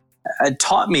hunting,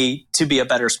 taught me to be a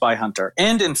better spy hunter.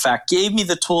 And in fact, gave me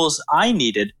the tools I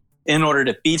needed in order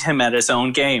to beat him at his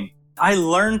own game. I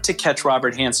learned to catch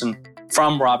Robert Hanssen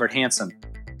from Robert Hanssen.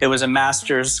 It was a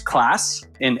master's class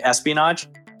in espionage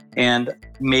and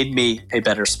made me a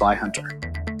better spy hunter.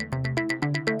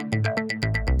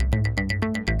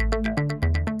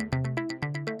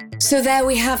 So there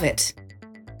we have it.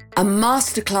 A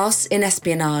masterclass in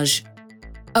espionage.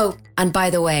 Oh, and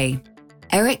by the way,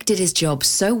 Eric did his job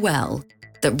so well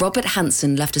that Robert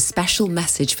Hanssen left a special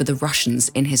message for the Russians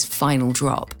in his final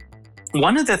drop.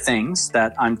 One of the things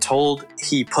that I'm told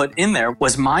he put in there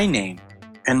was my name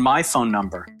and my phone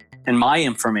number and my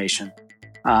information,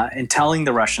 and telling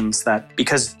the Russians that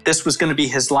because this was going to be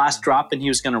his last drop and he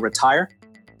was going to retire,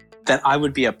 that I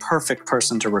would be a perfect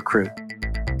person to recruit.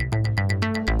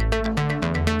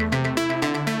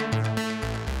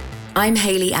 I'm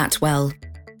Hayley Atwell.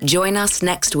 Join us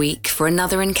next week for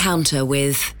another encounter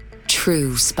with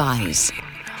true spies.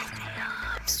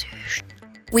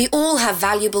 We all have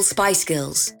valuable spy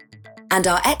skills, and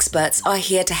our experts are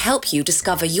here to help you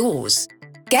discover yours.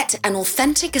 Get an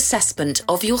authentic assessment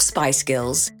of your spy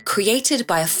skills created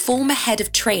by a former head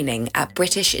of training at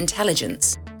British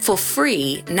Intelligence for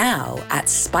free now at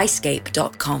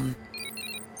spyscape.com.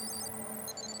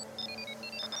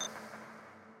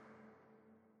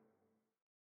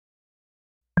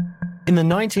 In the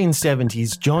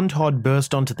 1970s, John Todd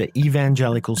burst onto the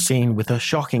evangelical scene with a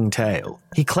shocking tale.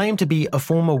 He claimed to be a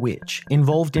former witch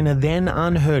involved in a then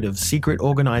unheard of secret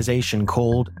organization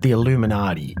called the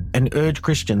Illuminati and urged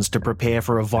Christians to prepare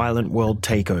for a violent world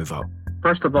takeover.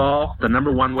 First of all, the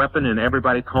number one weapon in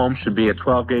everybody's home should be a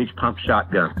 12-gauge pump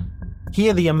shotgun.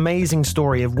 Hear the amazing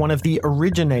story of one of the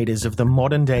originators of the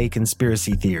modern-day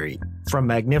conspiracy theory. From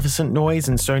Magnificent Noise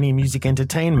and Sony Music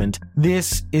Entertainment,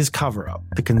 this is Cover Up,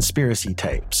 the Conspiracy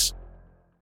Tapes.